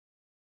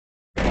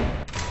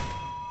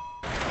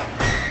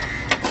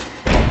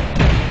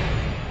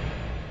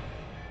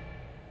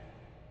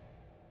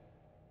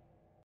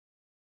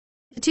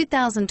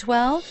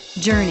2012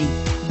 Journey.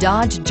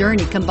 Dodge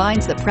Journey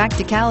combines the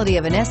practicality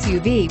of an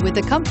SUV with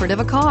the comfort of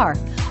a car,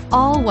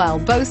 all while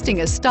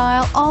boasting a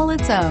style all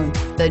its own.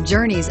 The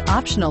Journey's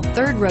optional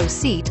third-row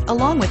seat,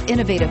 along with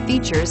innovative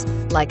features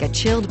like a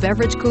chilled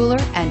beverage cooler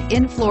and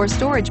in-floor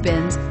storage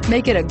bins,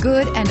 make it a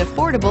good and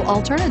affordable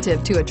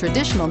alternative to a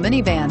traditional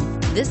minivan.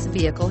 This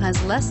vehicle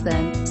has less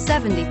than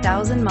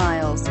 70,000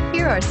 miles.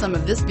 Here are some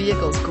of this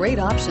vehicle's great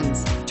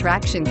options: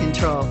 traction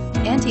control,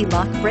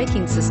 anti-lock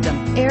braking system,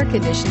 air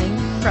conditioning,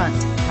 front,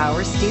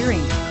 power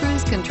steering,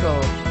 cruise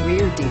control,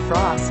 rear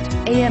defrost,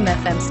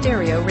 AM/FM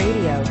stereo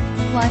radio,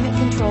 climate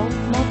control,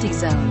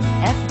 multi-zone,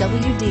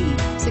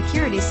 FWD,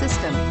 security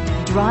system.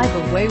 Drive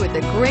away with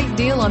a great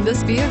deal on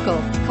this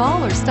vehicle.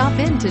 Call or stop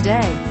in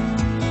today.